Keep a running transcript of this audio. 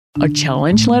A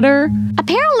challenge letter?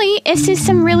 Apparently, it's just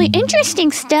some really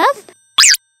interesting stuff.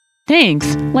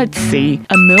 Thanks. Let's see.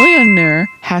 A millionaire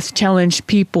has challenged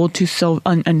people to solve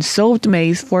an unsolved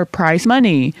maze for prize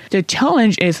money. The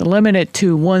challenge is limited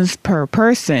to once per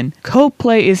person.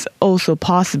 Co-play is also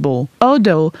possible.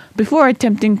 Although, before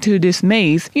attempting to this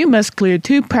maze, you must clear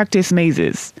 2 practice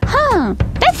mazes. Huh,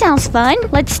 that sounds fun.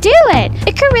 Let's do it.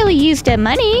 I could really use the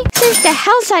money. Since the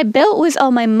house I built with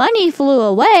all my money flew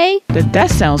away. That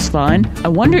sounds fun. I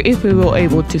wonder if we will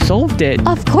able to solve it.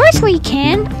 Of course we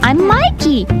can. I'm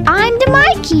Mikey. I'm the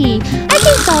Mikey. I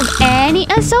can solve any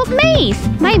unsolved maze.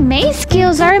 My maze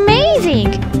skills are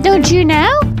amazing. Don't you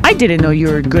know? I didn't know you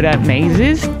were good at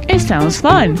mazes. It sounds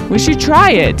fun. We should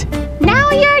try it.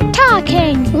 Now you're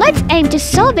talking. Let's aim to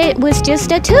solve it with just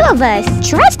the 2 of us.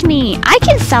 Trust me, I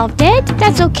can solve it.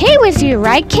 That's okay with you,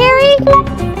 right, Carrie?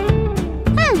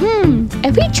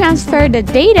 If we transfer the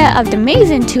data of the maze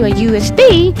into a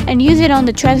USB and use it on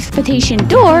the transportation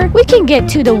door, we can get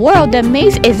to the world the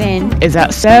maze is in. Is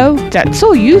that so? That's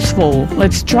so useful.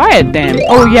 Let's try it then.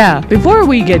 Oh yeah, before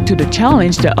we get to the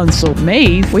challenge, the unsolved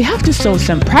maze, we have to solve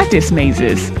some practice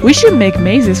mazes. We should make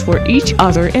mazes for each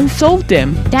other and solve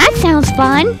them. That sounds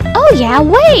fun. Oh yeah,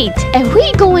 wait. If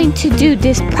we're going to do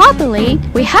this properly,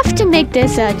 we have to make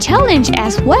this a challenge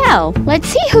as well. Let's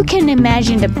see who can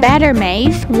imagine the better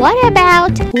maze. What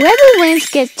about whoever wins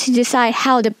gets to decide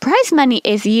how the prize money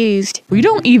is used? We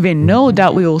don't even know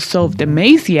that we will solve the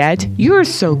maze yet. You're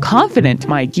so confident,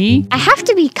 Mikey. I have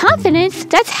to be confident.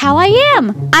 That's how I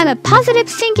am. I'm a positive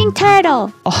thinking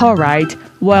turtle. Alright,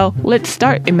 well, let's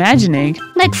start imagining.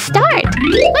 Let's start.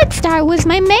 Let's start with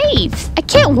my maze. I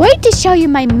can't wait to show you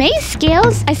my maze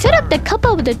skills. I set up a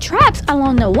couple of the traps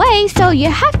along the way, so you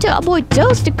have to avoid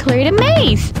those to clear the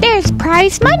maze. There's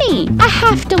prize money. I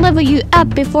have to level you up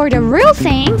before the real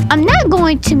thing. I'm not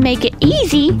going to make it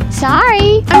easy.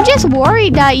 Sorry. I'm just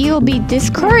worried that you'll be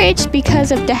discouraged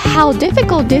because of how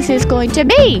difficult this is going to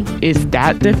be. Is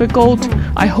that difficult?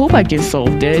 I hope I can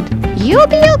solve it. You'll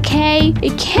be okay.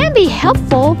 It can be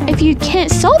helpful if you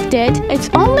can't solve it. It's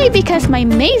only because my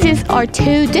mazes are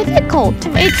too difficult.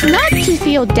 It's not to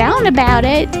feel down about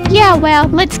it. Yeah, well,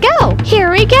 let's go.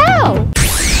 Here we go.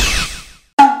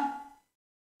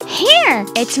 Here,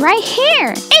 it's right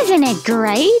here. Isn't it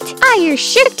great? Are you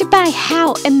shocked by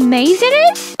how amazing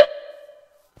it is?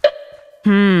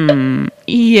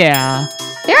 Yeah.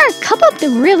 There are a couple of the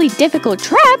really difficult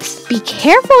traps. Be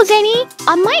careful, Zenny.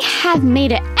 I might have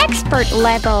made an expert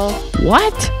level.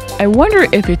 What? I wonder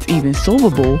if it's even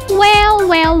solvable. Well.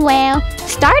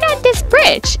 Start at this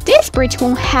bridge. This bridge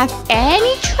won't have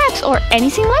any traps or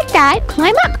anything like that.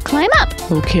 Climb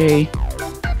up. Okay.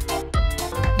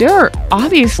 There are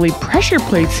obviously pressure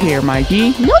plates here,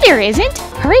 Mikey. No, there isn't.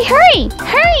 Hurry.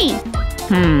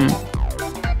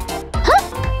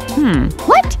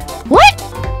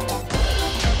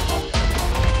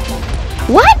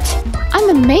 What? I'm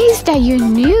amazed that you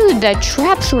knew the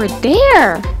traps were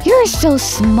there. You're so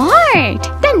smart.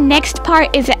 The next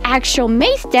part is an actual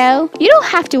maze though. You don't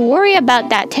have to worry about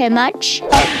that too much.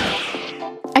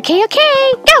 Okay. Go.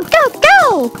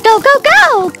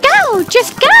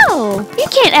 Just go. You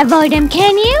can't avoid them,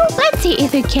 can you? Let's see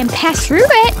if you can pass through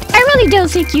it. I really don't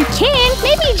think you can.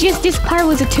 Maybe just this part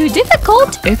was too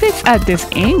difficult. If it's at this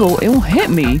angle, it won't hit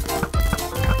me.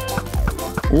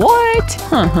 What?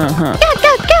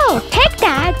 Go. Take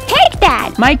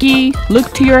that. Mikey,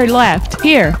 look to your left.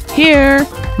 Here.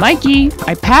 Mikey,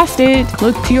 I passed it.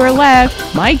 Look to your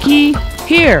left. Mikey,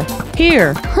 here.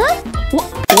 Huh?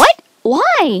 What?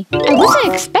 Why? I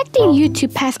wasn't expecting you to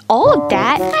pass all of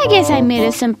that. I guess I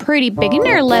made some pretty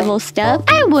beginner level stuff.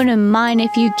 I wouldn't mind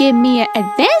if you give me an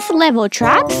advanced level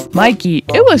traps. Mikey,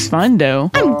 it was fun though.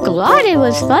 I'm glad it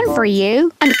was fun for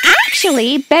you. I'm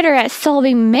actually better at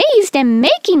solving maze than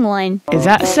making one. Is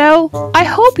that so? I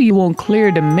hope you won't clear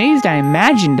the maze I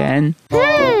imagined then.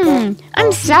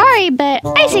 I'm sorry, but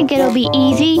I think it'll be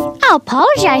easy. I'll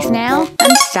apologize now.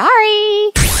 I'm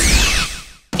sorry.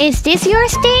 Is this your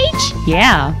stage?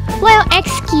 Yeah. Well,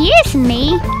 excuse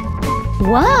me.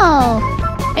 Whoa.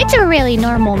 It's a really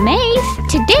normal maze.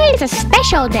 Today is a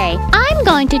special day. I'm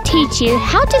going to teach you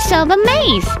how to solve a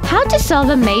maze. How to solve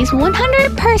a maze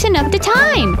 100% of the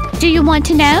time. Do you want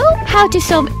to know how to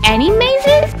solve any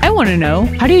mazes? I want to know.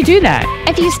 How do you do that?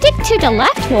 If you stick to the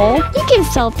left wall, you can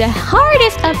solve the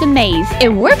hardest of the maze.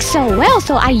 It works so well,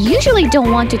 so I usually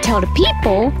don't want to tell the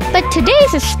people. But today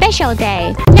is a special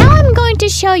day. Now I'm going to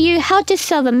show you how to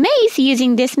solve a maze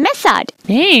using this method.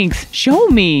 Thanks. Show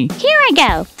me. Here I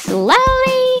go.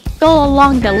 Slowly. go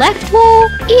along the left wall.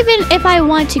 Even if I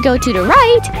want to go to the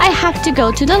right, I have to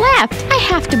go to the left. I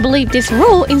have to believe this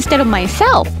rule instead of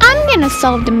myself. I'm gonna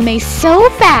solve the maze so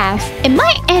fast. It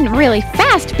might end really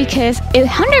fast because it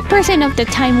 100% of the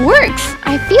time works.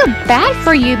 I feel bad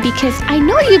for you because I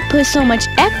know you put so much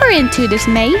effort into this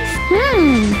maze.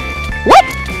 What?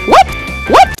 Whoa!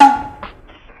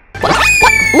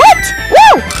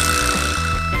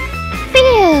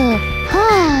 Phew.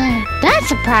 That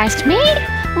surprised me.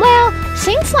 Well,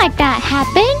 things like that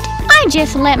happened. I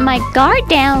just let my guard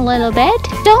down a little bit.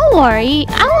 Don't worry,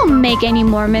 I won't make any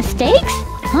more mistakes.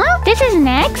 This is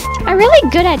next. I'm really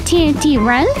good at TNT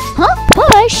runs.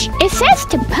 Push? It says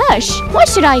to push. What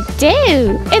should I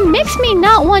do? It makes me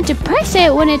not want to press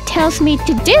it when it tells me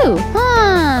to do.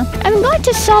 I'm going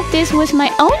to solve this with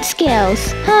my own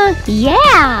skills.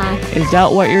 Yeah. Is that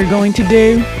what you're going to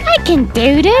do? I can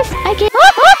do this.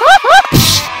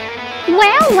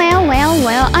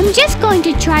 Well, I'm just going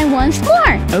to try once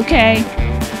more. Okay.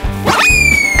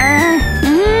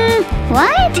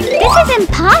 What? This is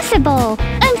impossible.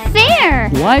 Unfair.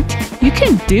 What? You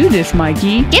can do this,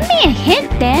 Mikey. Give me a hint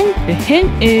then. The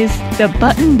hint is the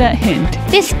button that hint.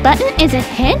 This button is a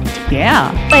hint?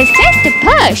 Yeah. But it says to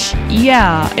push.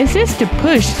 Yeah, it says to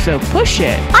push, so push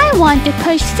it. I want to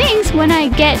push things when I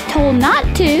get told not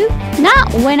to,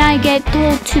 not when I get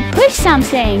told to push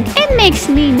something. It makes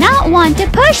me not want to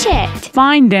push it.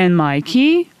 Fine then,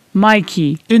 Mikey.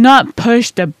 Mikey, do not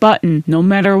push the button no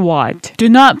matter what. Do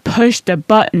not push the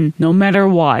button no matter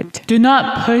what. Do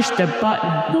not push the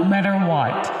button no matter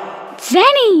what.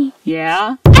 Zenny!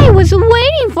 Yeah? I was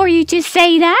waiting for you to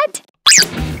say that.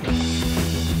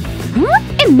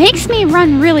 It makes me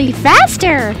run really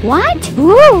faster. What?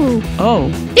 Ooh.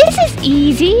 Oh. This is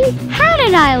easy. How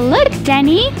did I look,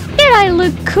 Zenny? Did I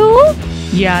look cool?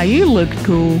 Yeah, you look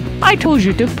cool. I told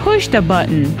you to push the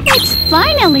button. It's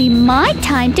finally my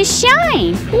time to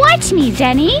shine. Watch me,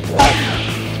 Zenny.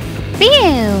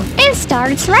 Phew, it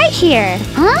starts right here.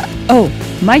 Oh,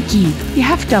 Mikey, you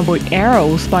have to avoid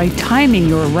arrows by timing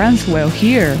your runs well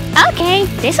here. Okay,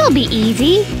 this will be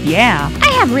easy. Yeah.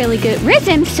 I have really good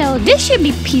rhythm, so this should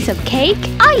be piece of cake.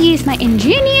 I'll use my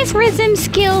ingenious rhythm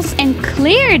skills and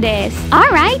clear this.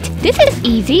 Alright, this is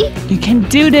easy. You can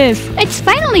do this. It's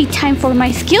finally time for my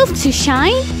skills to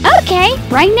shine. Okay,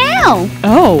 right now.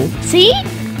 Oh. See?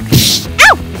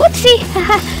 Ow! Whoopsie!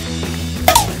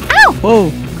 Ow!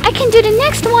 Whoa. I can do the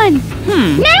next one.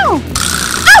 Now!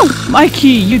 Ow! Mikey,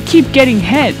 you keep getting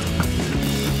hit.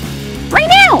 Right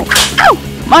now! Ow!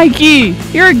 Mikey,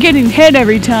 you're getting hit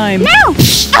every time. Now!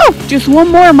 Ow! Just one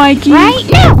more, Mikey. Right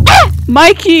now! Ah!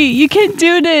 Mikey, you can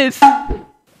do this.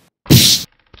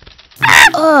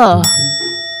 Ugh.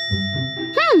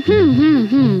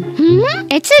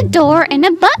 It's a door and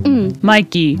a button.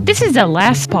 Mikey, this is the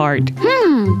last part.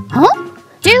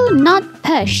 Do not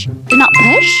push. Do not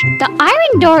push? The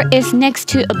iron door is next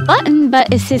to a button,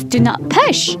 but it says do not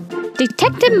push.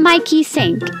 Detective Mikey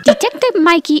sink. Detective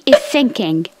Mikey is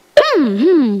sinking.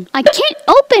 I can't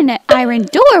open an iron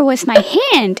door with my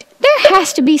hand. There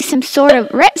has to be some sort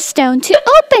of redstone to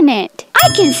open it. I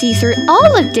can see through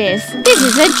all of this. This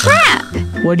is a trap.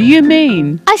 What do you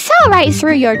mean? I saw right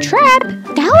through your trap.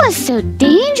 That was so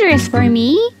dangerous for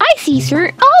me. I see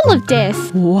through all of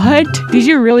this. What? Did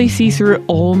you really see through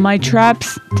all my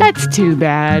traps? That's too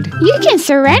bad. You can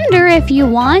surrender if you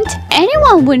want.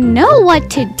 Anyone would know what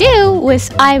to do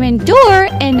with iron door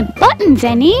and buttons,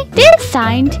 Zenny. This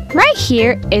sign right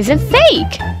here is a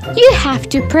fake. You have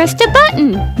to press the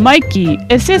button. Mikey,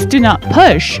 it says do not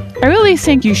push. I really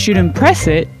think you shouldn't press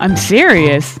it. I'm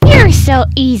serious. You're so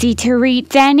easy to read,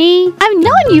 Zenny. I've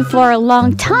known you for a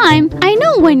long time. I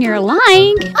know when you're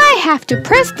lying. I have to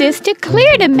press this to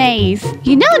clear the maze.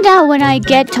 You know that when I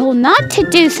get told not to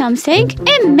do something,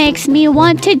 it makes me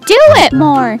want to do it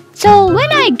more. So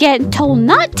when I get told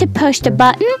not to push the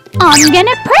button, I'm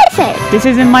gonna press it. This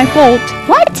isn't my fault.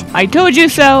 What? I told you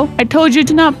so. I told you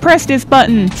to not press this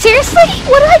button. Seriously?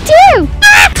 What do I do?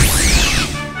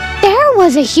 There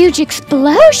was a huge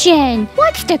explosion.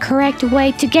 What's the correct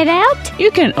way to get out? You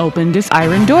can open this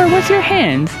iron door with your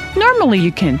hands. Normally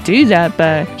you can't do that,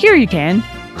 but here you can.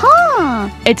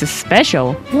 It's a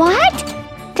special. What?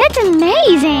 That's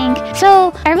amazing.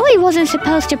 So I really wasn't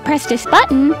supposed to press this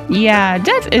button. Yeah,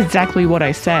 that's exactly what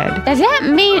I said. Does that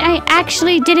mean I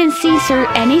actually didn't see through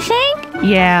anything?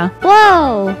 Yeah.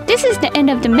 Whoa, this is the end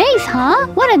of the maze, huh?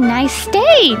 What a nice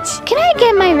stage. Can I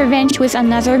get my revenge with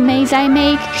another maze I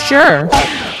make? Sure.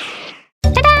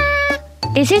 Ta-da!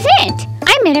 This is it.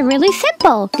 I made it really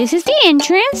simple. This is the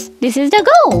entrance. This is the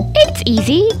goal. It's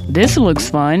easy. This looks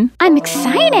fun. I'm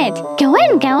excited. Go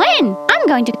in, go in. I'm I'm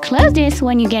going to close this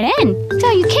when you get in, so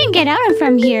you can't get out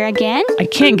from here again. I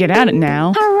can't get out it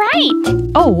now.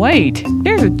 Alright. Oh, wait.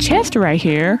 There's a chest right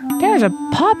here. There's a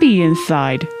puppy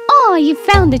inside. Oh, you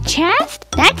found the chest?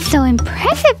 That's so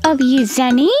impressive of you,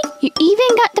 Zenny. You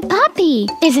even got the puppy.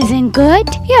 This isn't good.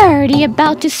 You're already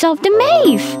about to solve the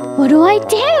maze. What do I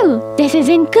do? This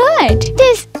isn't good.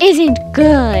 This isn't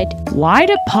good. Why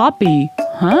the puppy?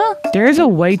 Huh? There's a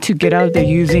way to get out there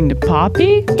using the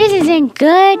puppy? This isn't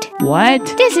good. What?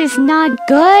 This is not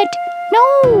good.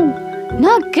 No,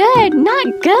 not good,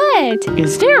 not good.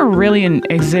 Is there really an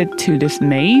exit to this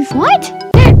maze? What?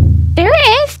 There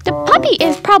is. The puppy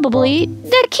is probably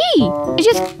the key. It's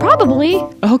just probably.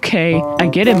 Okay, I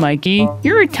get it, Mikey.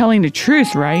 You're telling the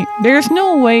truth, right? There's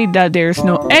no way that there's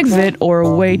no exit or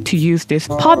a way to use this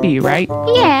puppy, right?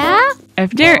 Yeah.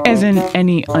 If there isn't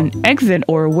any an exit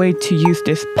or a way to use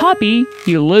this puppy,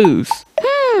 you lose.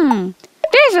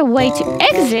 There's a way to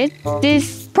exit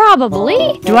this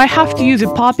probably. Do I have to use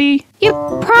a puppy? You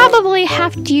probably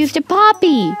have to use the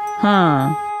puppy.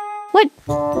 Huh. What?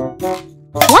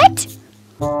 What?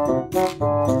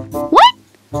 What?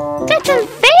 That's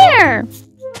unfair.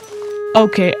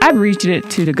 Okay, I've reached it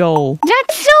to the goal.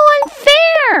 That's so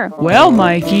unfair. Well,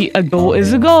 Mikey, a goal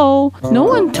is a goal. No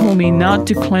one told me not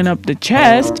to clean up the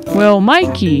chest. Well,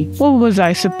 Mikey, what was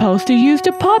I supposed to use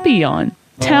the puppy on?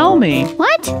 Tell me.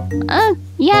 What?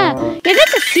 Yeah,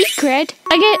 that's a secret.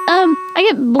 I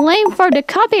get blamed for the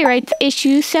copyright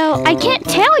issue, so I can't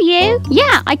tell you.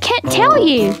 Yeah, I can't tell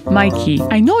you. Mikey,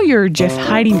 I know you're just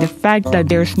hiding the fact that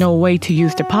there's no way to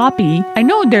use the puppy. I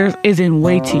know there isn't a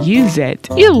way to use it.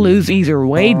 You'll lose either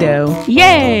way, though.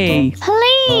 Yay!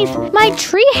 Please, my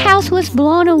tree house was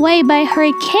blown away by a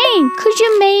hurricane. Could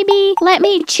you maybe let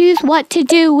me choose what to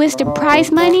do with the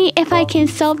prize money if I can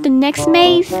solve the next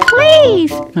maze?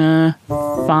 Please!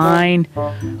 Fine.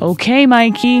 Okay,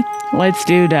 Mikey, let's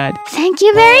do that. Thank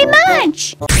you very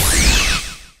much.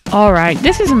 Alright,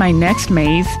 this is my next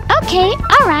maze. Okay,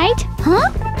 alright. Huh?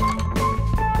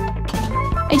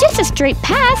 It's just a straight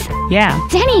path. Yeah.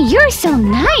 Danny, you're so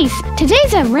nice.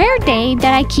 Today's a rare day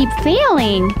that I keep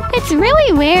failing. It's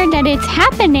really weird that it's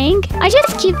happening. I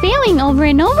just keep failing over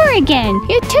and over again.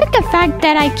 You took the fact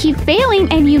that I keep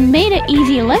failing and you made an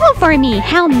easy level for me.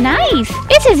 How nice.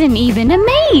 This isn't even a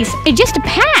maze. It's just a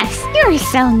path. You're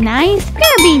so nice.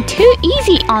 You're being too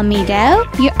easy on me though.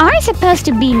 You aren't supposed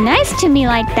to be nice to me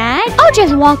like that. I'll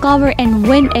just walk over and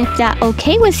win if that's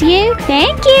okay with you.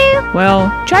 Thank you. Well,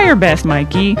 try your best,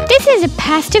 Mikey. This is a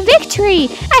path to victory.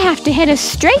 I have to head us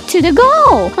straight to the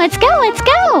goal. Let's go, let's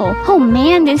go. Oh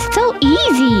man, this is so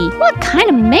easy. What kind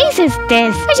of maze is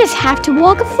this? I just have to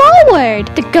walk forward.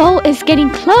 The goal is getting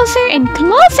closer and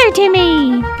closer to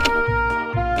me.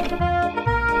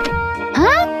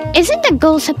 Huh? Isn't the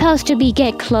goal supposed to be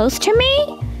get close to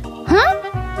me? Huh?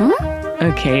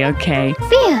 Okay.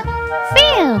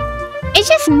 Feel. It's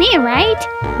just me, right?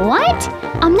 What?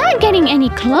 I'm not getting any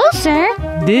closer.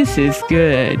 This is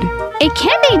good. It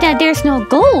can't be that there's no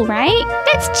goal, right?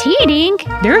 That's cheating.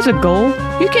 There's a goal.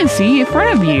 You can see in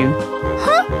front of you.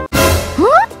 Huh?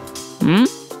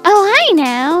 Oh, I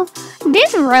know.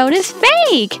 This road is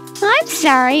fake. I'm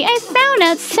sorry, I found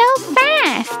out so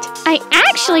fast. I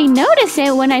actually noticed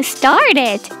it when I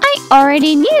started. I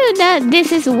already knew that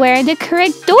this is where the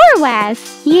correct door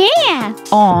was. Yeah.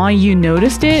 Aw, you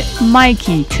noticed it?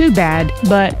 Mikey, too bad,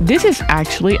 but this is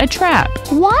actually a trap.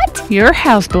 What? Your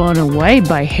house blown away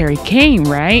by hurricane,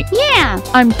 right? Yeah.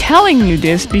 I'm telling you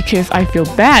this because I feel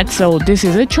bad, so this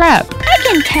is a trap. I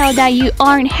can tell that you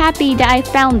aren't happy that I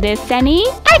found this, Sunny.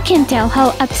 I can tell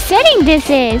how upsetting this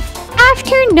is.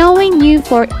 After knowing you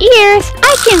for years,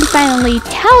 I can finally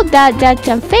tell that that's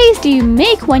a face you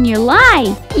make when you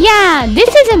lie. Yeah,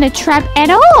 this isn't a trap at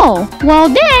all. Well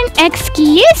then,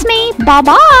 excuse me,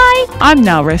 bye-bye. I'm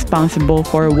not responsible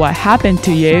for what happened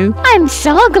to you. I'm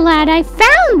so glad I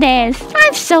found this.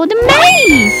 I've solved the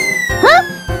maze. Huh?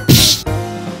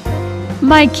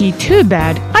 Mikey, too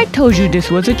bad. I told you this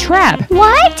was a trap.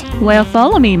 What? Well,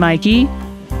 follow me, Mikey.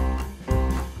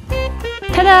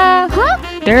 Ta-da! Huh?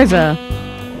 There's a...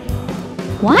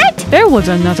 What? There was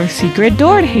another secret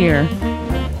door here.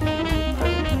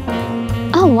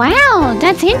 Oh wow,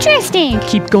 that's interesting.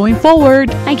 Keep going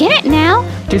forward. I get it now.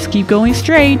 Just keep going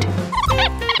straight.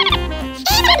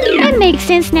 That makes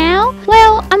sense now.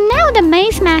 Well, I'm now the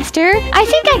maze master. I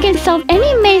think I can solve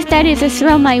any maze that is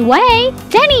thrown my way.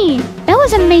 Danny, that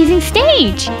was an amazing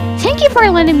stage. Thank you for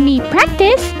letting me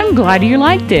practice. I'm glad you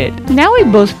liked it. Now we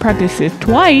both practice it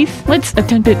twice. Let's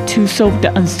attempt it to solve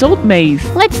the unsolved maze.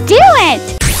 Let's do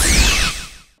it!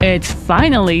 It's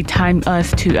finally time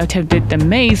us to attempt the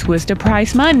maze with the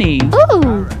prize money.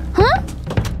 Ooh, huh?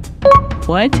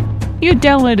 What? You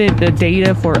downloaded the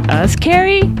data for us,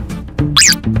 Carrie?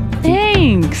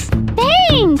 Thanks!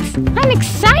 Thanks! I'm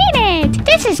excited!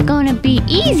 This is gonna be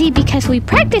easy because we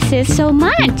practice this so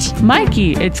much.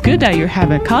 Mikey, it's good that you're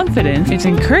having confidence. It's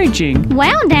encouraging.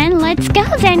 Well then, let's go,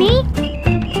 Zenny.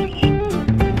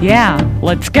 Yeah,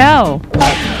 let's go.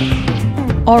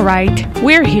 Alright,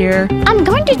 we're here. I'm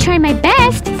going to try my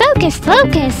best. Focus,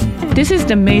 focus. This is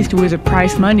the maze with the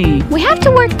prize money. We have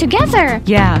to work together.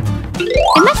 Yeah.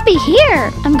 It must be here.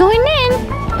 I'm going in.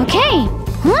 Okay.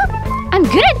 Huh? I'm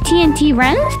good at TNT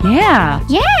runs. Yeah.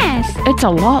 Yes. It's a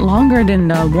lot longer than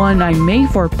the one I made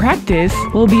for practice.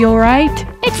 We'll be alright?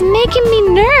 It's making me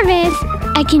nervous.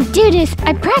 I can do this.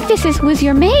 I practice this with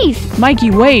your maze.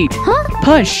 Mikey, wait. Huh?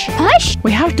 Push. Push?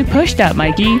 We have to push that,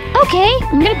 Mikey. Okay,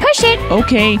 I'm gonna push it.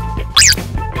 Okay.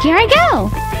 Here I go.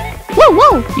 Whoa,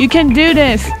 whoa. You can do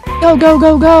this. Go, go,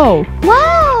 go, go.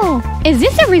 Whoa. Is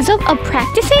this a result of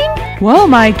practicing? Well,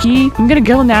 Mikey, I'm gonna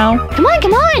go now. Come on,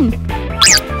 come on.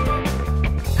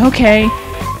 Okay.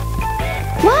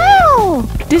 Wow.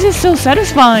 This is so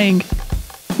satisfying.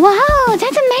 Wow,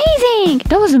 that's amazing.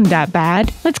 That wasn't that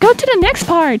bad. Let's go to the next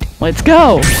part. Let's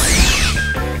go.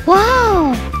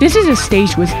 Wow. This is a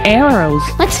stage with arrows.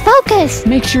 Let's focus.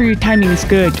 Make sure your timing is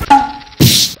good.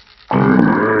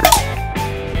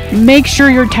 Make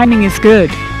sure your timing is good.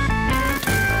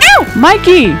 Ow!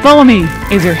 Mikey, follow me.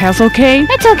 Is your house okay?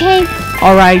 It's okay.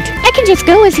 Alright. I can just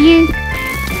go with you.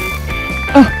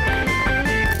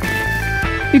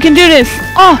 You can do this.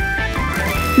 Oh!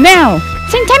 Now!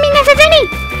 Same timing as Zenny.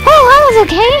 Oh, I was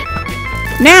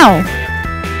okay. Now!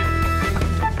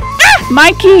 Ah!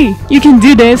 Mikey, you can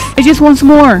do this. It just once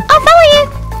more. I'll follow you.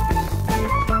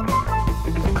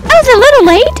 I was a little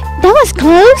late. That was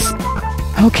close.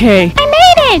 Okay. I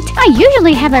made it. I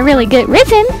usually have a really good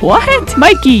rhythm. What?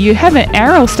 Mikey, you have an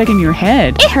arrow stuck in your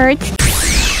head. It hurts.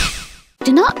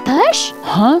 Do not push.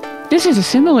 Huh? This is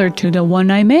similar to the one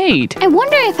I made. I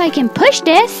wonder if I can push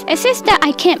this. It says that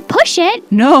I can't push it.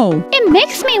 No. It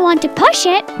makes me want to push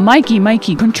it.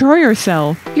 Mikey, control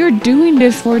yourself. You're doing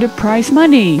this for the prize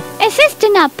money. It says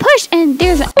do not push and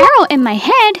there's an arrow in my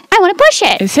head. I want to push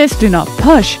it. It says do not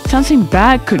push. Something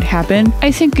bad could happen.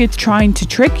 I think it's trying to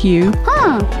trick you.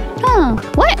 Huh.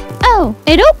 What? Oh,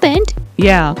 it opened.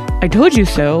 Yeah, I told you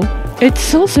so. It's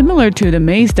so similar to the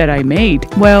maze that I made.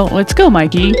 Well, let's go,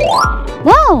 Mikey.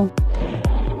 Whoa.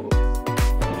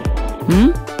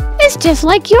 It's just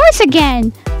like yours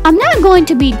again. I'm not going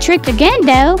to be tricked again,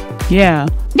 though. Yeah.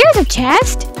 There's a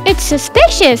chest. It's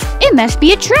suspicious. It must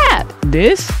be a trap.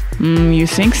 This? You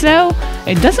think so?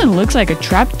 It doesn't look like a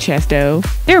trap chest, though.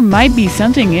 There might be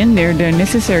something in there that's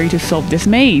necessary to solve this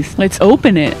maze. Let's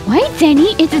open it. Wait,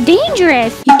 Zenny, it's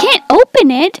dangerous. You can't open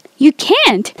it. You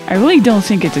can't. I really don't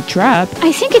think it's a trap.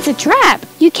 I think it's a trap.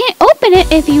 You can't open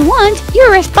it if you want.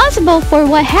 You're responsible for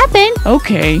what happened.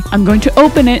 Okay, I'm going to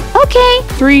open it. Okay.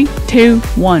 3, 2,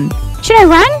 1. Should I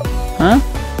run? Huh?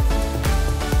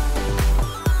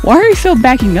 Why are you so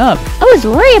backing up? I was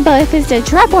worried about if it's a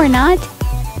trap or not.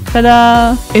 But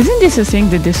isn't this a thing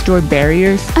to destroy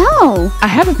barriers? Oh. I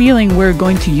have a feeling we're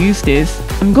going to use this.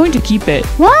 I'm going to keep it.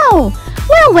 Whoa.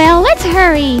 Well, let's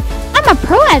hurry. I'm a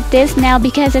pro at this now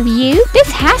because of you.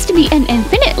 This has to be an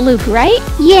infinite loop, right?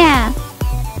 Yeah.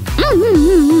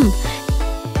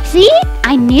 See?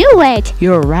 I knew it.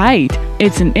 You're right.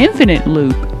 It's an infinite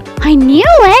loop. I knew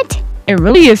it. It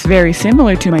really is very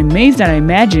similar to my maze that I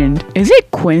imagined. Is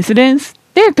it coincidence?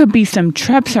 There could be some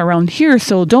traps around here,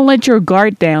 so don't let your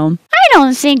guard down. I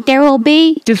don't think there will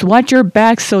be. Just watch your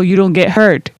back so you don't get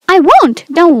hurt. I won't.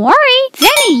 Don't worry.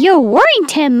 Zenny, you're worrying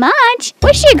too much.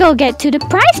 We should go get to the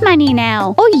prize money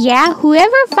now. Oh yeah,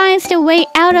 whoever finds the way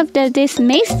out of this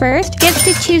maze first gets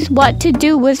to choose what to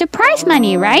do with the prize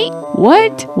money, right?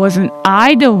 What? Wasn't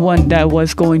I the one that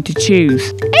was going to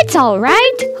choose? It's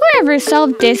alright. Whoever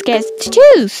solved this gets to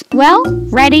choose. Well,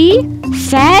 ready,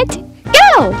 set,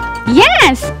 go!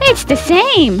 Yes, it's the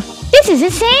same. This is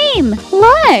the same.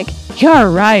 Look. You're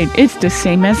right. It's the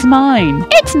same as mine.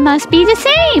 It must be the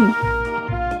same.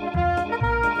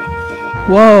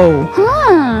 Whoa.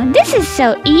 This is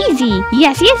so easy.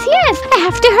 Yes. I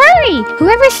have to hurry.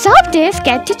 Whoever solved this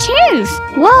gets to choose.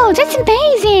 Whoa, that's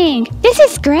amazing. This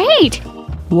is great.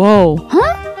 Whoa.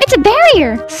 Huh? It's a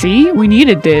barrier. See? We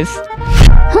needed this.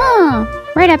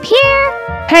 Right up here.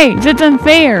 Hey, that's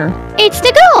unfair. It's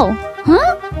the goal.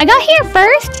 Huh? I got here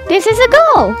first. This is a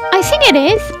goal. I think it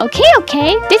is.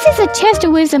 Okay. This is a chest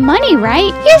with the money,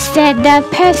 right? You said the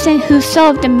person who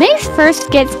solved the maze first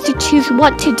gets to choose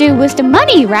what to do with the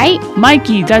money, right?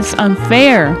 Mikey, that's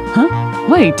unfair. Huh?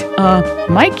 Wait,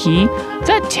 Mikey,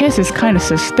 that chest is kind of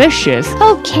suspicious.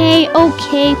 Okay.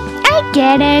 I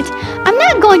get it. I'm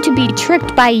not going to be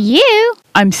tricked by you.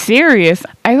 I'm serious.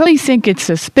 I really think it's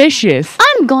suspicious.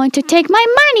 I'm going to take my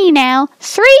money now.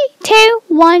 3, 2,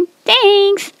 1,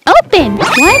 thanks. Open.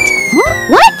 What? Huh?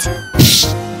 What?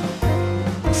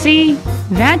 See,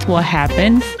 that's what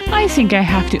happens. I think I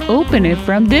have to open it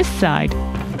from this side.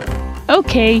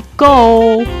 Okay,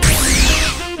 go.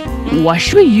 What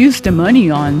should we use the money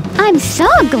on? I'm so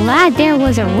glad there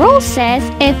was a rule says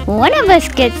if one of us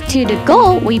gets to the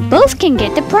goal, we both can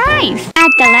get the prize.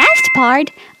 At the last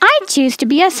part, I choose to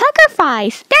be a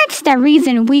sacrifice. That's the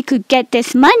reason we could get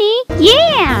this money.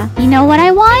 Yeah! You know what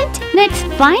I want? Let's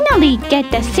finally get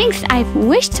the things I've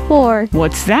wished for.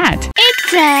 What's that?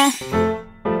 It's a